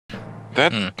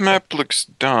That map looks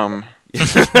dumb.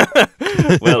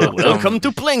 Well, welcome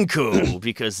to Plinko,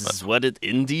 because it's what it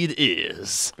indeed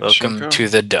is. Welcome to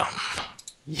the dumb.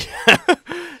 Yeah.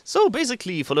 So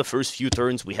basically, for the first few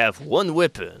turns, we have one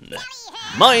weapon.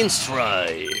 Mind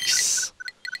strikes.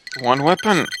 One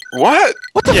weapon? What?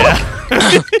 What the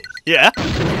fuck? Yeah.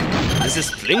 This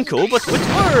is Plinko, but with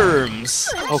worms.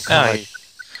 Oh god.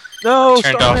 No,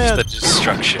 Turned Starman. off the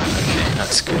destruction. Okay,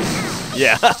 that's good.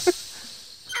 Yeah.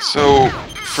 So,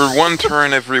 for one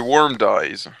turn, every worm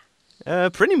dies.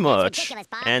 Pretty much.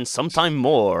 And sometime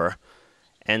more.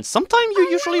 And sometime you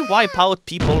usually wipe out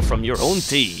people from your own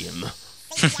team.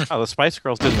 Oh, the Spice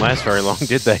Girls didn't last very long,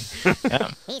 did they? Yeah.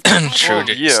 True.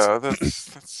 Well,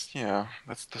 yeah,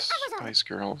 that's the Spice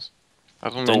Girls. I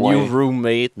don't know The why. new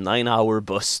roommate, 9-hour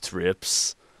bus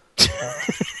trips.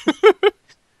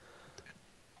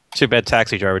 Too bad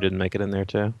Taxi Driver didn't make it in there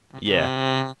too.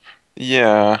 Yeah.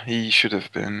 Yeah, he should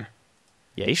have been.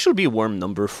 Yeah, he should be worm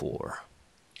number 4.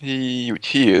 He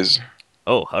is.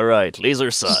 Oh, alright, laser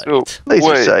sight. So, Laser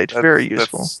wait, sight, very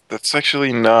useful. That's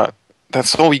actually not.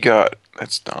 That's all we got.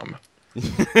 That's dumb.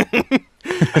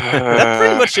 That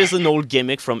pretty much is an old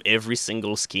gimmick from every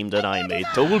single scheme that I made.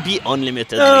 There will be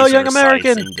unlimited Oh, laser Young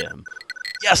American! sights in them.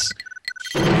 Yes.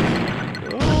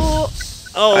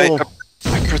 Oh,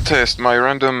 I protest. My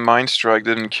random mind strike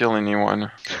didn't kill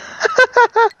anyone.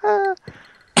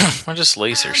 What does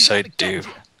laser sight do?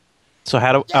 So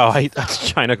how do? Oh,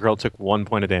 China Girl took 1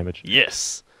 point of damage.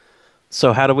 yes.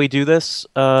 So how do we do this?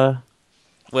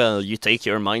 Well, you take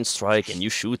your mind strike and you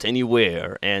shoot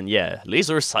anywhere. And yeah,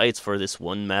 laser sights for this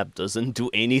one map doesn't do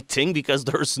anything because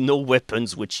there's no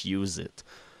weapons which use it.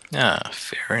 Ah,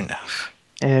 fair enough.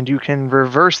 And you can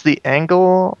reverse the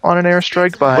angle on an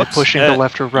airstrike by Whoops. pushing the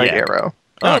left or right yeah. arrow.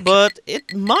 Oh, Okay. but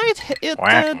it might hit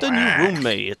Whack, the new whack.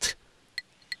 roommate.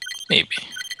 Maybe.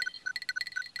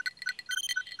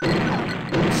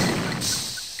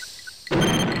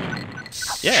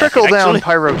 Yeah, Trickle down actually-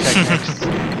 pyrotechnics.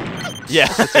 Yeah,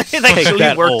 it actually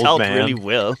that, worked old out man. really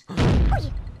well.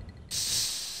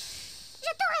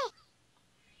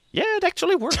 Yeah, it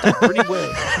actually worked out pretty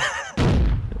well.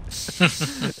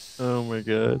 Oh my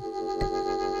god.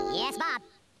 Yes, Bob.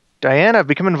 Diana, I've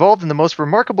become involved in the most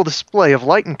remarkable display of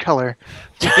light and color.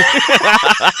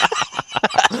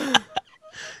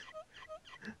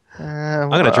 I'm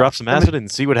gonna drop some acid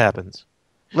and see what happens.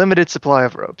 Limited supply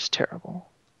of ropes. Terrible.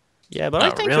 Yeah, but I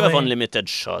Oh, think you have really? unlimited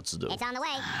shots, though. It's on the way.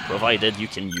 Provided you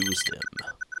can use them.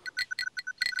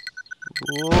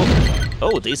 Whoa.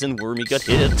 Oh, Dazen Wormy got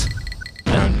hit.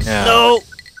 Oh no. No!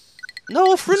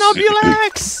 No,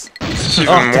 Frenobulax! It's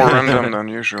even more random than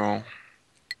usual.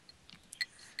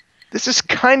 This is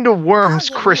kind of worms I'll give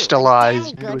you crystallized very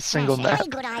into good a single fresh, map.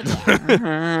 very good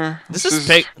idea. This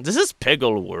is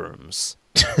Peggle Worms.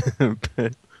 Worm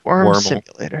Wormle.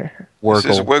 simulator. This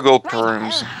is Wurgle. Wiggle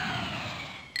Perms. Oh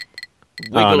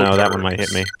Wiggle no, that one Perms. might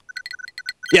hit me.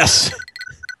 Yes.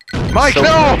 Mike, So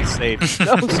no! safe.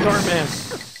 No, Starman.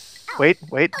 Wait,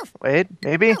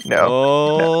 maybe? No.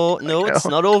 Oh, no, it's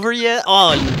not over yet.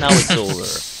 Oh, now it's over.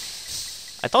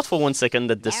 I thought for 1 second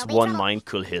that this There'll be one trouble. mine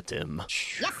could hit him.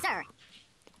 Yes, sir.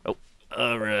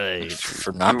 Alright.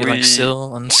 For not Do being we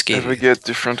still Ever unscathed. get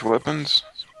different weapons?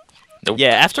 Nope. Yeah,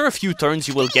 after a few turns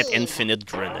you will get infinite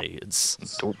grenades.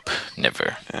 Nope.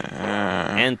 Never.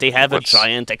 And they have a What's-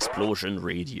 giant explosion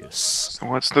radius.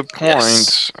 What's the point?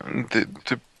 Yes.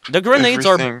 The grenades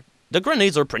everything-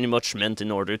 are pretty much meant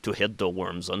in order to hit the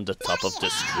worms on the top of the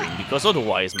screen, because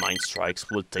otherwise mind strikes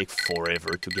will take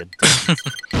forever to get done.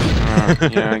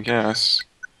 yeah, I guess.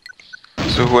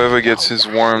 So whoever gets his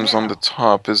worms on the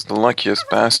top is the luckiest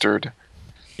bastard.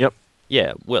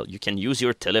 Yeah, well, you can use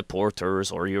your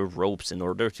teleporters or your ropes in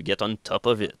order to get on top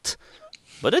of it.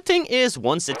 But the thing is,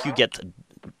 once that you get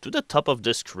to the top of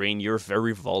the screen, you're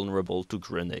very vulnerable to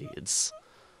grenades.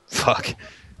 Fuck.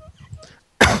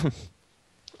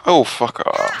 Oh, fuck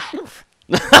off.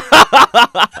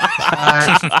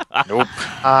 Nope.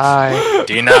 I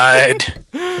Denied.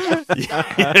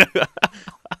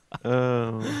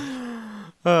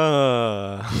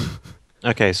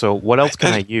 Okay, so what else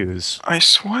can I use? I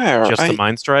swear. Just I, the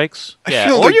mind strikes? I Yeah,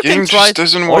 feel or the you game can try, just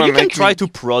doesn't or want you to can make try me... to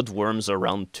prod worms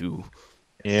around too.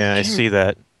 Yeah, I see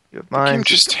that. you have The game mine.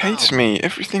 just hates me.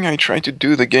 Everything I try to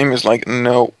do, the game is like,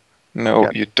 no, Yeah.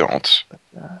 you don't.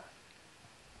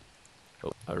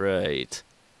 Oh, alright.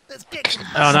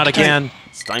 Oh, not again.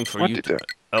 It's time for What you did to... that?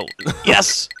 Oh,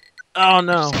 Yes. Oh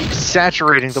no.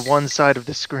 Saturating the one side of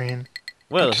the screen.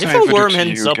 well, What if did I a ever do worm to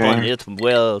ends you, up on game? it,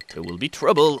 well, there will be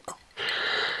trouble.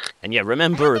 And yeah,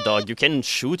 remember, dog, you can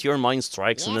shoot your mind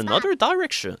strikes in another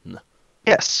direction.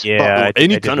 Yes. Yeah, but- I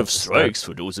Any did kind of notice that. strikes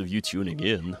for those of you tuning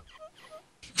in.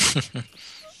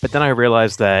 But then I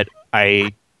realized that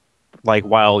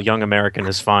while Young American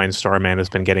is fine, Starman has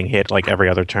been getting hit like every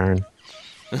other turn.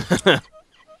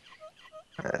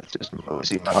 Let's just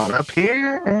mosey on up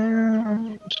here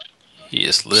and... He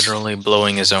is literally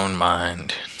blowing his own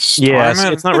mind. Yeah,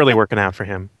 Starman? it's not really working out for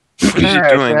him. What is he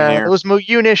Alright, doing here? those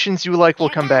munitions you like will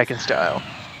come back in style.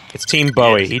 It's Team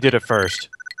Bowie. He did it first.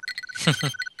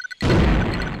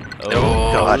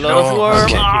 Oh, God, love no. worm.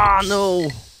 Okay. Ah, no.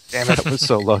 Damn it. That was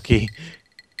so lucky.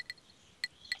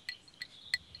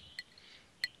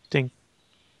 Ding.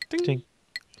 Ding. Ding.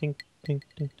 Ding. Ding.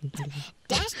 Ding. Ding.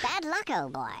 Dash bad luck,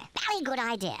 old boy. Very good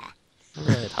idea.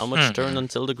 Right, how much turn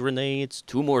until the grenades?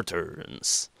 2 more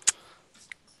turns.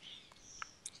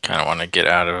 Kind of want to get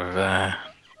out of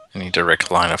any direct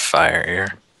line of fire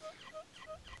here.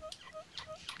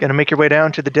 Gonna make your way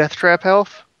down to the death trap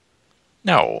health?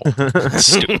 No.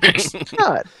 Stupid.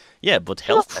 God. Yeah, but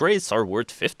health rates are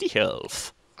worth 50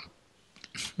 health.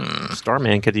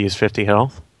 Starman could use 50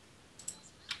 health.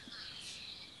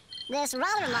 This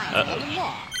rather reminds me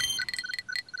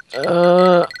of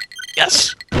war.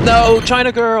 Yes. No,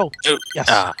 China Girl. Oh, Yes.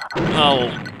 Oh,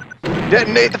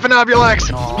 Detonate the Phenobulax!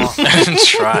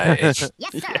 try. Yes,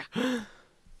 sir.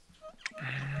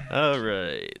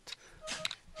 alright.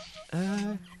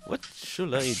 What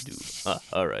should I do?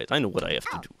 Alright, I know what I have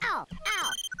to do. Ow,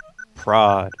 ow.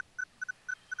 Prod.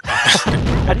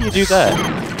 How do you do that?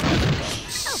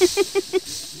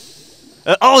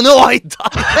 Oh no, I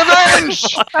died!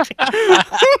 Revenge!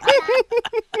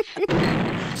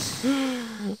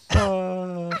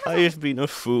 I have been a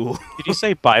fool. Did you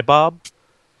say bye, Bob?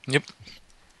 Yep.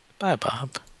 Bye,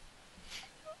 Bob.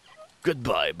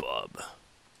 Goodbye, Bob.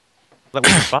 That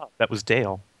wasn't Bob. That was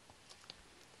Dale.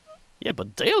 Yeah,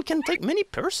 but Dale can take many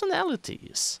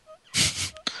personalities.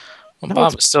 Well, No,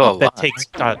 Bob it's is still alive. That takes.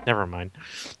 Never mind.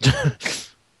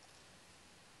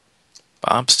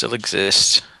 Bob still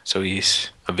exists, so he's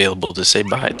available to say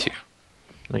bye to.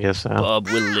 I guess so. Bob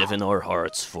will live in our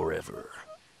hearts forever.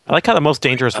 I like how the most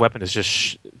dangerous weapon is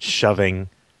just shoving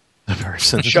the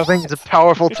person. Shoving is a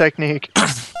powerful technique.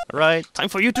 Right, time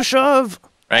for you to shove.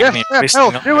 Ragnar yes, wasting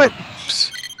help, all do it.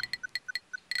 ropes.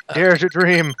 Dare to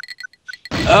dream.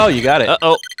 Oh, you got it.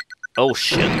 Uh-oh. Oh,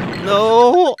 shit.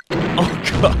 No! Oh,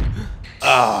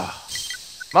 God.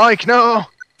 Mike, no!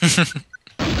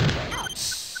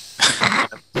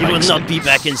 You will not be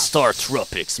back in Star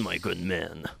Tropics, my good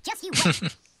man. Just you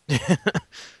wait.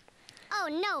 Oh,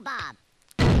 no, Bob.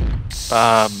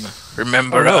 Bob,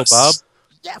 remember Oh, no, us. Bob.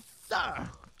 Yes, sir.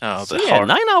 Oh, the Yeah, hard-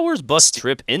 9 hours bus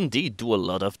trip indeed do a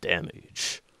lot of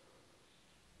damage.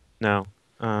 No.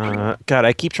 God,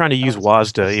 I keep trying to use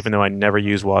WASDA, even though I never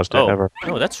use WASDA Oh, ever.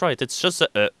 no, that's right. It's just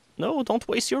no, don't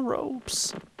waste your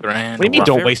ropes. grand. What do you mean, Wow.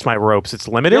 don't waste my ropes? It's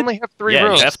We limited? only have 3 yeah,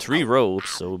 rows. you have 3 ropes,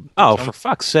 so Oh, for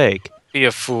fuck's sake. Be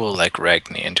a fool like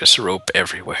Ragnar and just rope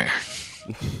everywhere.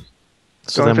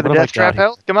 So Going then for the what have I death trap got here?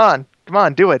 health? Come on. Come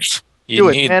on, do it. You Do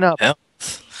it, need man up. help.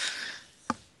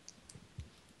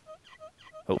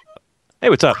 Hey,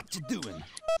 what's up? What you doing?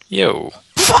 Yo.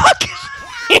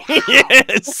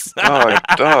 yes. Dog,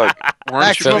 dog,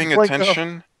 weren't you Maximum paying Plinko.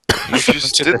 attention? You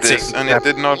just did this and it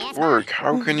did not work.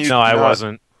 How can you No, I not-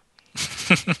 wasn't.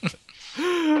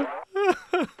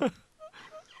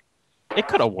 It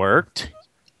could have worked.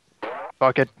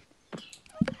 Fuck it.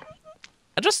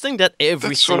 I just think that every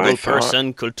That's what I single thought.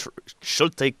 person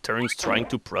should take turns trying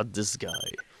to prod this guy.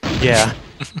 Yeah.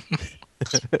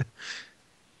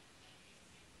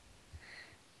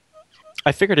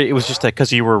 I figured it was just that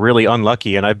because you were really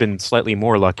unlucky, and I've been slightly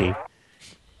more lucky.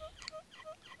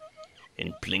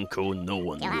 In Plinko, no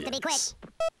one You'll have to be quick. wins.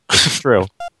 It's true.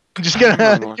 I'm just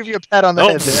gonna give you a pat on the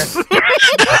head there.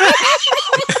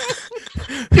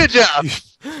 Good job.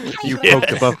 You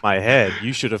poked above my head.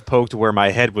 You should have poked where my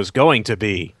head was going to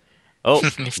be. Oh,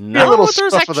 A no, little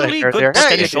there's scuff of the actually hair good there.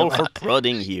 Hey, potential for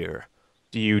prodding here.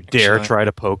 Do you dare Actually- try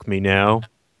to poke me now?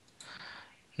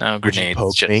 No Would you grenades.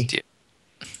 poke Just me? you.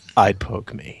 I'd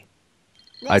poke me.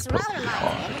 I'd This poke rather you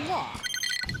reminds me of war.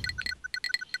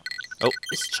 Oh,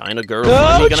 is China Girl No,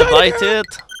 finally gonna China bite Girl! it?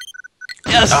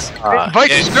 Yes! Invite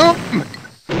yeah. Snoop!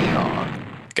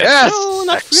 Got Yes! No,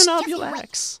 not X.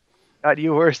 Phenobulax. Got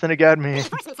you worse than it got me.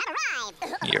 Reinforcements have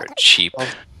arrived. You're cheap.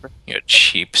 You're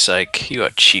cheap, psych. You are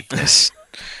cheapness.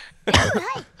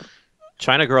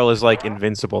 China Girl is like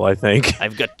invincible, I think.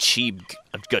 I've got cheap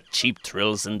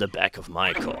thrills in the back of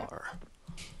my car.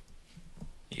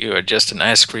 You are just an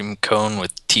ice cream cone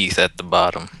with teeth at the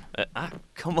bottom.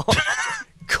 Come on.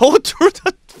 Go through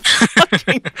the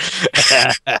fucking...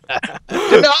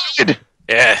 Denied!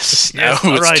 Yes. Yes, No, it's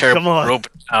alright, terrible come on. rope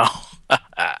now.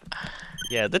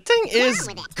 Yeah, the thing is,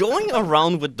 going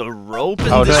around with the rope in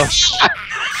Oh, this...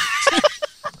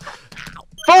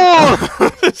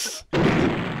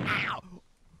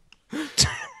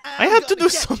 I had to do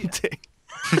something.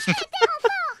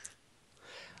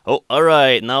 Oh,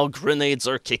 alright, now grenades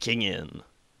are kicking in.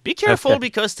 Be careful Okay.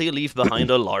 because they leave behind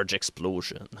a large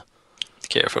explosion.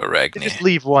 Careful, Ragni. Just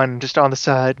leave one just on the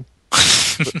side.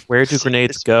 Where do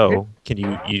grenades go? Can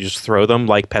you just throw them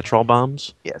like petrol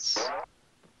bombs? Yes.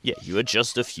 Yeah, you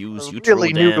adjust the fuse, I you really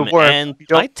throw knew them, the word. and You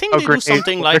don't I think throw they do grenades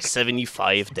something for like it.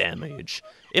 75 damage.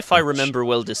 If I remember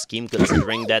well the scheme,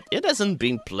 considering that it hasn't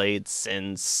been played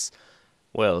since...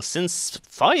 Well, since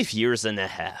 5 years and a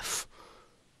half.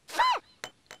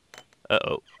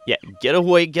 Uh-oh. Yeah, get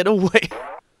away, get away.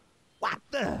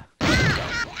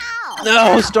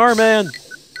 No, Starman!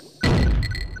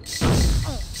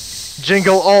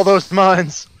 Jingle all those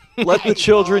mines. Let the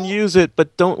children use it,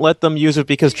 but don't let them use it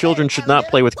because children should not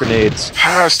play with grenades.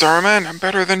 Ah, Starman, I'm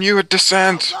better than you at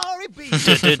descent.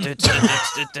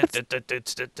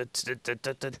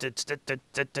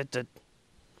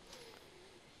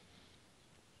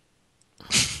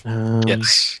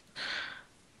 Yes.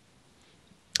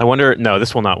 I wonder. No,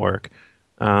 this will not work.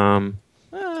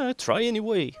 Try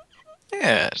anyway.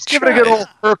 Yeah. Just give it a good old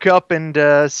perk up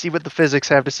and see what the physics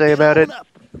have to say about it.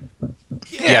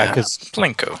 Yeah, because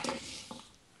Plinko.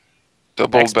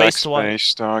 Double Backspace one.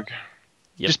 backspace, dog.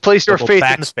 Yep. Just place your faith in the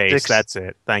backspace. physics. That's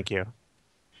it. Thank you.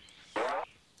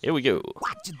 Here we go.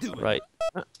 Right.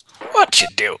 What you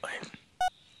doing?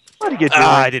 What are you doing?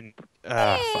 I didn't.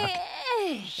 Fuck.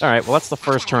 All right. Well, that's the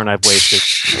first turn I've wasted.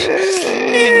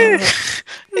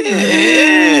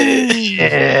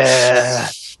 Yeah.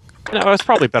 No, I was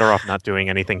probably better off not doing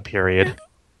anything. Period.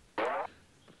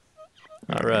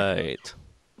 Alright.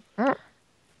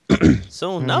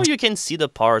 So now you can see the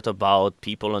part about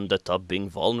people on the top being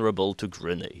vulnerable to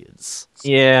grenades.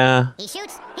 Yeah. He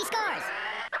shoots, he scores.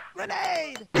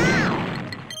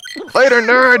 Later,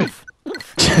 nerd.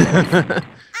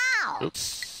 Ow!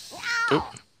 Oops. Ow! Oop.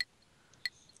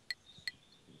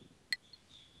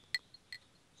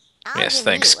 I'll Yes, give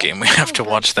thanks, you a game. We have to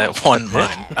watch that one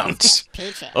mine bounce.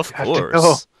 paycheck. Of Have to go.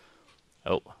 course.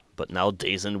 Oh, but now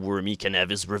Days and Wormy can have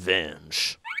his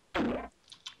revenge.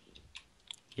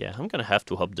 Yeah, I'm gonna have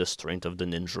to up the strength of the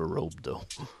ninja rope though.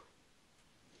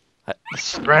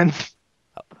 Strength.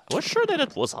 I was sure that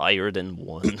it was higher than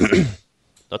 1.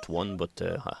 Not 1, but,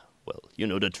 well, you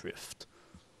know the drift.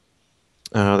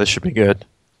 Oh, this should be good.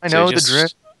 I So know you the just-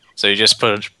 drift. So you just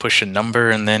push a number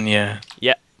and then you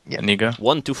Yeah, and you go.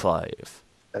 1 to 5.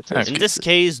 That's Okay. it. In this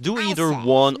case, do either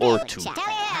 1 or 2.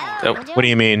 Oh. What do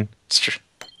you mean? It's true.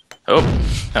 Oh,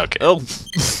 okay. Oh,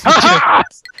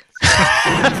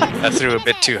 I threw a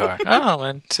bit too hard. Oh,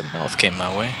 and some health came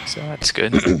my way, so that's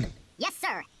good. Yes,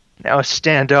 sir. Now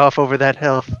stand off over that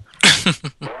health.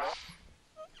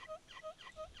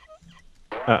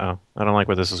 Uh-oh. I don't like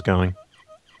where this is going.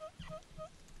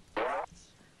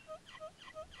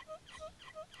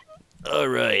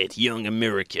 alright, young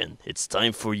American. It's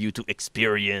time for you to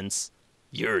experience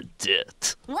your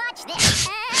death. Watch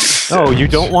this. Oh, you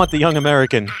don't want the young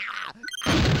American.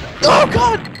 Oh,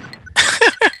 God!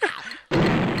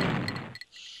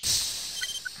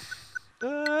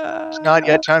 It's not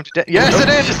yet time to. Yes, it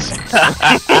is.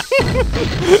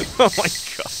 Oh my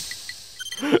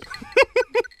god.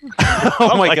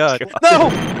 Oh, my God. No!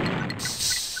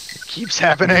 Keeps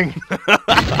happening.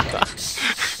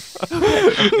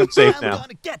 I'm safe now.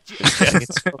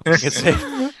 It's safe.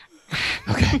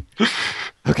 Okay.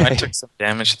 I Okay. took some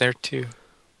damage there too.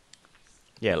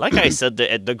 Yeah, like I said,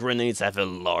 the grenades have a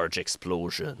large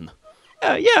explosion.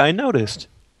 Yeah, I noticed.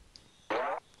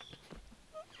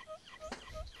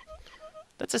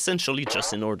 That's essentially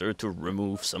just in order to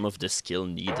remove some of the skill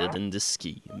needed in the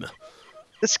scheme.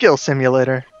 The skill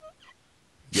simulator.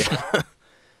 Yeah.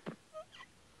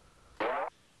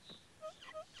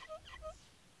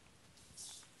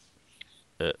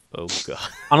 Oh god.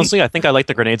 Honestly, I think I like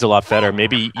the grenades a lot better.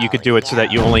 Maybe you could do it so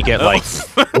that you only get, like...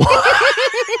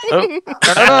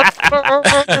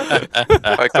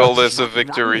 I call this a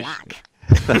victory.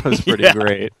 That was pretty Yeah.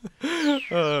 great.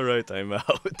 Alright, I'm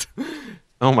out.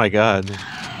 Oh, my God.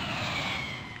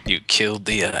 You killed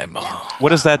the eyeball. What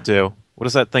does that do? What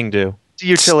does that thing do? It's a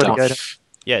utility Stuff. item.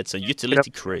 Yeah, it's a utility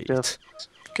crate. Yep.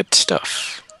 Good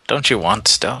stuff. Don't you want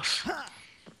stuff?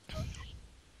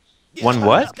 One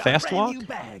what? Fast walk?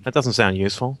 That doesn't sound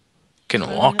useful. You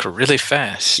can walk really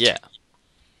fast. Yeah.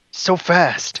 So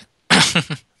fast.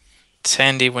 It's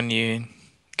handy when you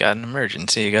got an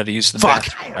emergency. You gotta use the Fuck.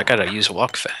 bathroom. I gotta use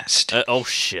walk fast. Oh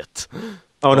shit.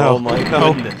 Oh no! Oh my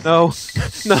no! goodness. No!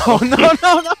 No! No!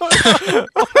 No! No!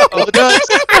 Oh, the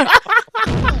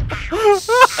dice.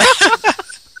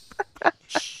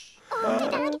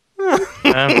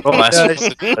 Last Nice.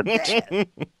 one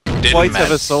didn't Whites have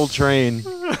matter. a soul train.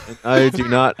 And I do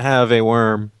not have a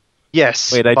worm.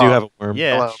 Yes. Wait, I do Bob. have a worm.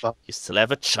 Yeah, Hello, Bob. you still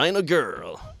have a China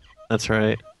girl. That's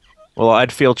right. Well,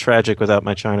 I'd feel tragic without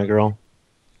my China girl.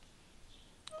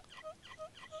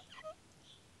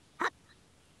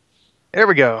 There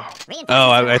we go.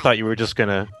 Oh, I thought you were just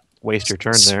gonna waste your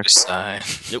turn there. Suicide.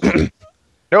 Nope.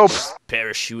 Nope.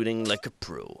 Parachuting like a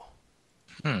pro.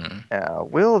 Now,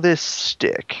 will this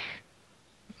stick?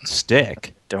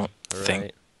 Stick. Don't All think.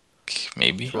 right.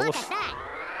 Maybe. Roll a f-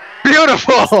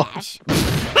 Beautiful.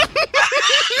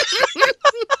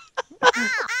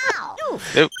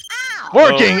 Nope.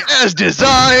 Working as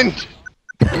designed.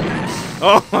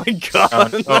 Oh my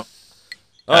god! Oh,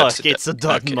 Oh, That's it's a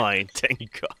dog okay. mine.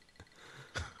 Thank God.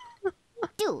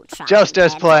 Just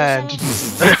as planned.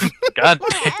 God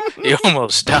damn. You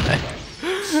almost died.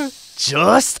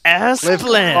 Just as Live on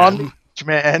planned. the edge,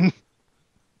 man.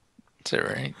 Is it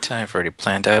right? I've already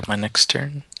planned out my next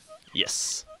turn.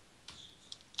 Yes.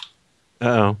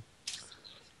 Uh-oh.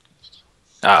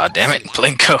 Ah, damn it,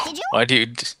 Plinko. Why do you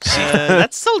see?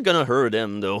 That's still gonna hurt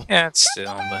him, though. Yeah, it's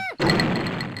still, but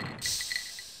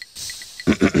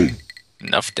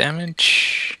enough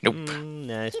damage. Nope.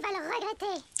 Nice.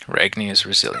 Ragni is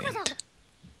resilient.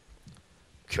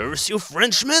 Curse you,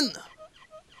 Frenchman!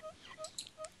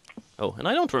 Oh, and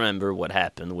I don't remember what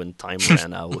happened when time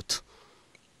ran out.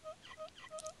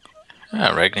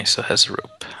 Ah, Ragni still has a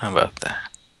rope. How about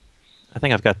that? I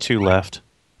think I've got 2 left.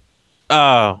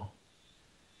 Oh.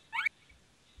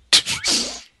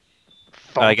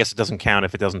 I guess it doesn't count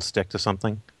if it doesn't stick to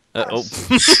something. Oh.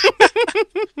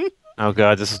 Oh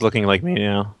god, this is looking like me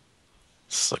now.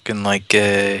 It's looking like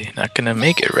you're not gonna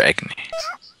make it, Ragni.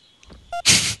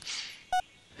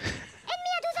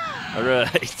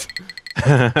 Alright.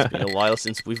 It's been a while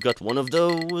since we've got one of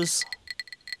those.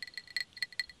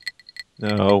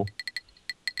 No.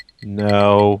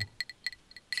 No.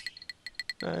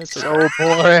 It's So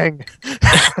boring.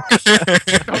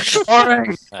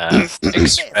 Boring. Thanks,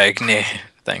 Ragni.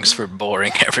 Thanks for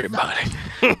boring everybody.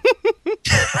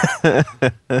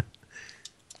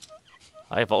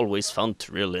 I've always found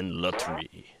thrill in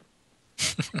lottery.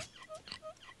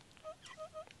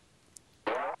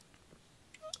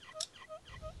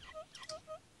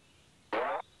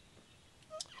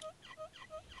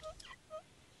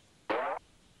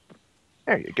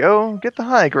 There you go. Get the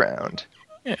high ground.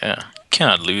 Yeah,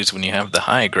 cannot lose when you have the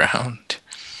high ground.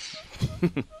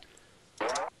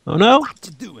 Oh no?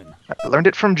 I learned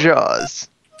it from Jaws.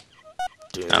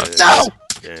 No!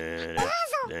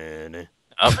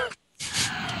 Up.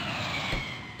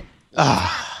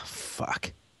 Ah,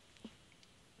 fuck.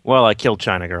 Well, I killed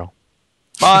China Girl.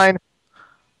 Mine.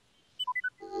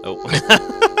 Oh.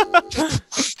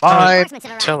 Mine.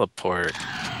 Teleport.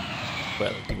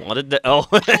 Well, you wanted the. Oh,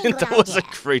 that was a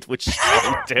great witch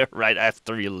right there right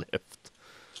after you left.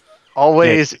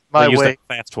 Always my Use way.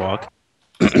 that fast walk.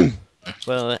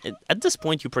 Well, at this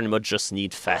point, you pretty much just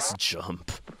need fast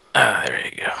jump. Ah, there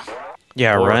you go.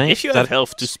 Yeah, Or right? if you have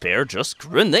health to spare, just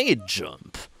grenade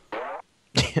jump.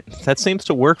 That seems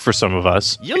to work for some of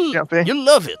us. You'll Jumping.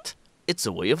 love it. It's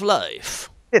a way of life.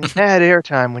 Getting mad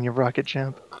airtime when you rocket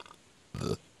jump.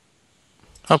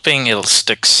 Hoping it'll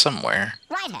stick somewhere.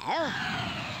 Righto.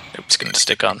 Nope, it's gonna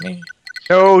stick on me.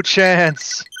 No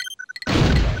chance.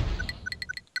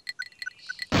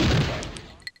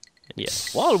 Yeah.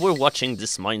 While we're watching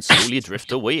this mine slowly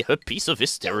drift away, a piece of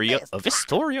hysteria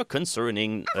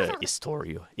concerning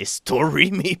history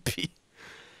maybe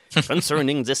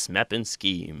concerning this map and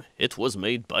scheme. It was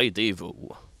made by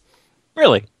daveo.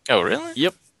 Really? Oh, really?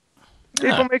 Yep.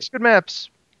 People makes good maps.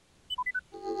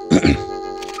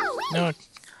 No,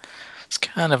 it's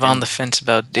kind of on the fence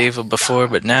about daveo before,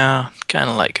 but now kind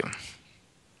of like him.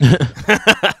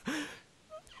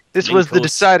 This was the Plinko's-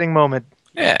 deciding moment.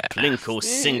 Yeah. Plinko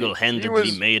single-handedly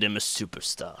was- made him a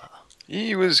superstar.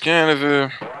 He was kind of a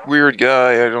weird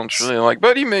guy I don't really like,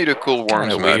 but he made a cool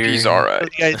worms Kinda map. He's weird. alright.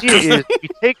 The idea is you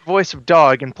take voice of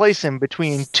dog and place him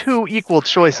between 2 equal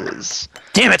choices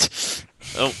Damn it!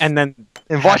 Oh. And then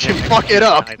and watch him fuck it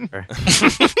up.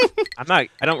 I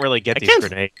don't really get I these can't-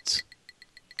 grenades.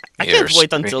 I You're can't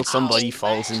wait screwed. until somebody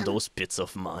falls in those pits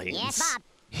of Yeah, mines.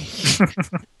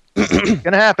 Bob.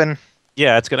 Gonna happen.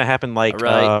 Yeah, it's gonna happen like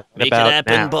Alright, make it about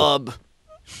happen, now. Bob.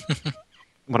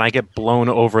 When I get blown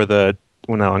over the.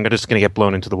 Well, no, I'm just gonna get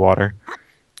blown into the water.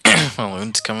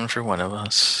 Balloon's coming for one of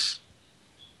us.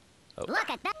 Look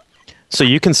at that. So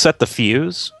you can set the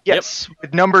fuse. Yes,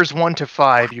 with numbers 1 to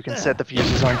 5, you can set the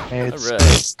fuses on grenades.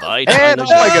 Alright. Bye, And China.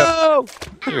 oh my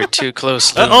god! You were too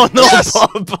close. Lou. Oh no, Yes!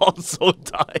 Bob also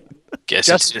died. Guess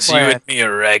Just it's just you plan. and me,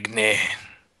 Ragni.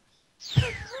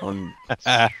 On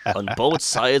both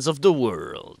sides of the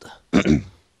world.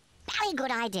 Very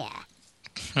good idea.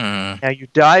 Now you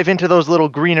dive into those little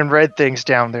green and red things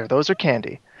down there. Those are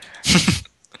candy.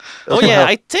 Oh yeah,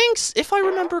 I think, if I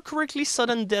remember correctly,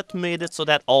 Sudden Death made it so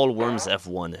that all worms have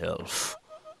 1 health.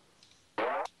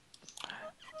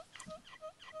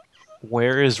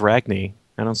 Where is Ragni?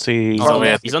 I don't see.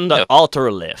 He's on the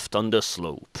outer left, on the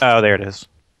slope. Oh, there it is.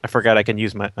 I forgot I can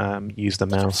use my use the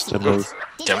mouse to move.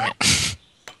 Damn it.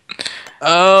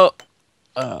 Oh.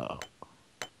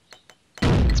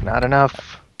 It's not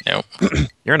enough. Nope.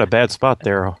 You're in a bad spot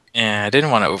there. Yeah, I didn't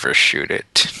want to overshoot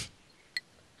it.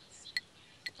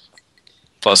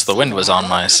 Plus, the wind was on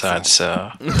my side,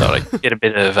 so I thought I'd get a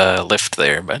bit of a lift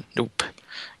there, but nope.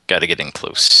 Gotta get in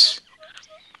close.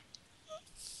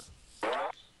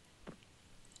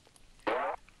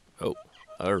 Oh,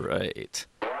 alright.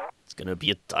 It's gonna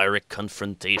be a direct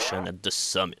confrontation at the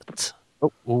summit.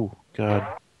 Oh, ooh,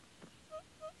 God.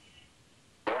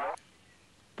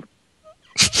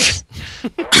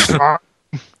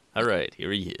 Alright,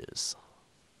 here he is.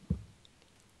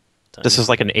 This is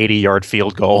like an 80-yard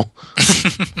field goal.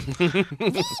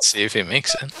 Let's see if he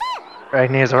makes it.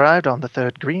 Ragni has arrived on the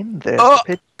 3rd green. There's Oh! the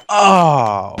pitch.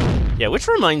 Oh! Yeah, which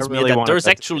reminds I me really that wanted there's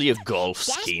that. actually a golf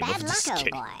Just scheme bad of this luck, old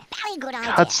game. boy. Very good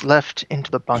idea. Cuts left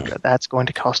into the bunker. That's going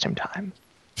to cost him time.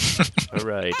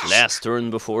 Alright, last turn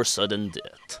before sudden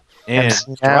death. And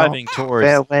And now, driving towards.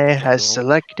 Fairway has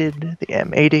selected the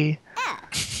M80.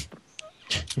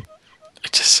 I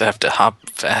just have to hop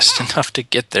fast enough to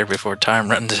get there before time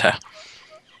runs out.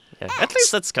 Yeah, at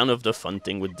least that's kind of the fun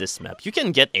thing with this map. You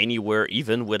can get anywhere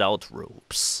even without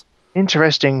ropes.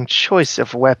 Interesting choice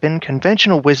of weapon.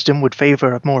 Conventional wisdom would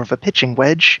favor more of a pitching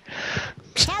wedge.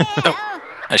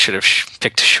 I should have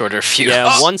picked a shorter fuse.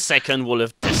 Yeah, 1 second will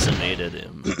have decimated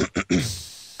him.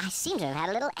 I seem to have had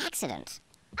a little accident.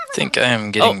 I think I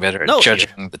am getting Oh, better at no,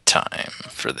 judging the time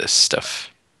for this stuff.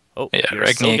 Oh, Yeah, you're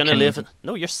still Ragni gonna can- live.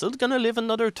 No, you're still gonna live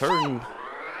another turn.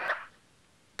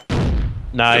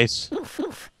 Nice.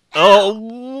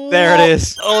 Oh, There it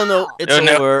is. Oh no, it's Oh,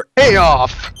 no. over. Hey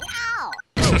off! Ow!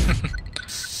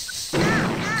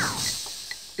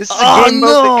 This is a Oh game mode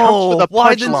that comes no! with a Why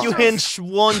punch didn't line. you hinge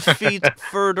 1 feet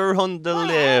further on the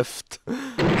left?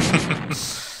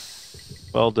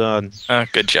 Well done. Oh,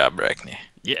 good job, Ragni.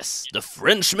 Yes, the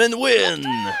Frenchmen win!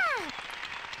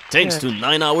 Thanks to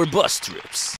 9-hour bus trips.